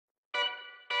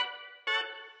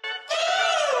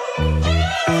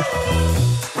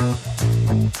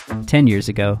10 years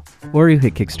ago, Oru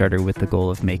hit Kickstarter with the goal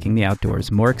of making the outdoors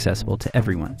more accessible to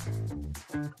everyone.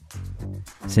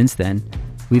 Since then,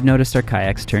 we've noticed our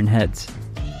kayaks turn heads,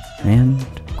 and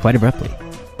quite abruptly.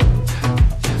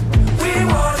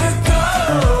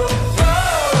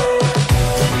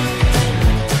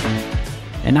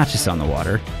 And not just on the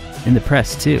water, in the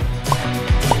press too.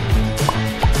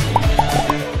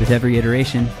 With every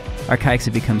iteration, our kayaks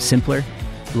have become simpler,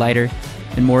 lighter,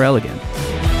 and more elegant.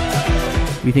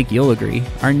 We think you'll agree,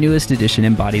 our newest edition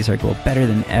embodies our goal better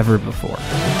than ever before.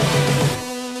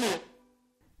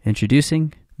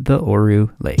 Introducing the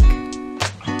Oru Lake.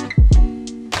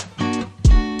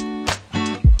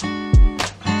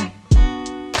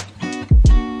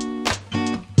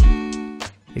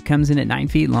 It comes in at 9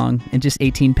 feet long and just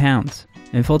 18 pounds,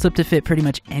 and folds up to fit pretty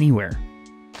much anywhere.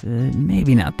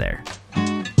 Maybe not there.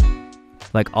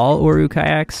 Like all Oru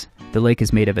kayaks, the lake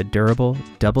is made of a durable,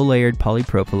 double-layered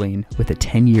polypropylene with a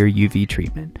 10-year UV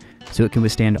treatment, so it can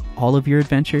withstand all of your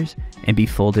adventures and be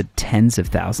folded tens of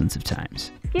thousands of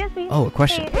times. Excuse me. Oh, a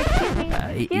question.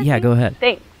 Yeah, go ahead.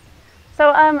 Thanks.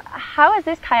 So, how is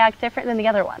this kayak different than the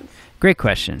other ones? Great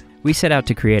question. We set out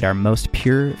to create our most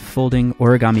pure folding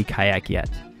origami kayak yet.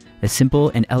 As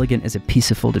simple and elegant as a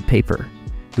piece of folded paper.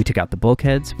 We took out the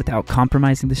bulkheads without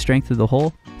compromising the strength of the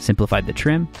hull, simplified the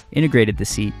trim, integrated the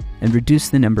seat, and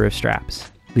reduced the number of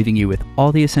straps, leaving you with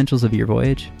all the essentials of your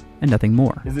voyage and nothing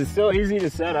more. Is it still easy to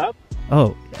set up?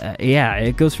 Oh, yeah,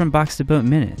 it goes from box to boat in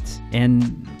minutes,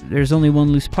 and there's only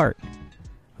one loose part.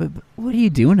 What are you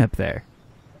doing up there?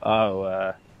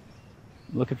 Oh,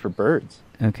 looking for birds.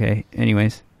 Okay,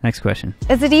 anyways, next question.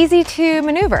 Is it easy to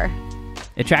maneuver?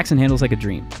 It tracks and handles like a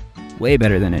dream. Way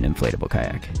better than an inflatable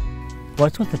kayak.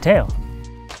 What's with the tail?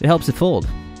 It helps it fold.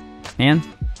 And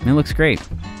it looks great.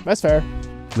 That's fair.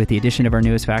 With the addition of our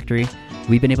newest factory,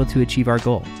 we've been able to achieve our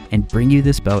goal and bring you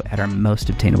this boat at our most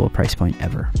obtainable price point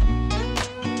ever.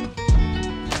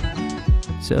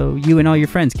 So you and all your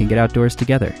friends can get outdoors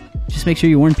together. Just make sure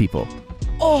you warn people.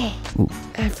 Oh,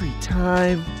 Oof. every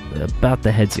time. About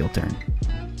the heads you'll turn.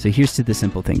 So here's to the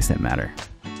simple things that matter.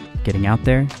 Getting out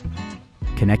there,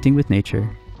 connecting with nature,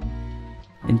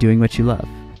 and doing what you love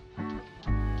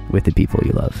with the people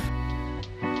you love.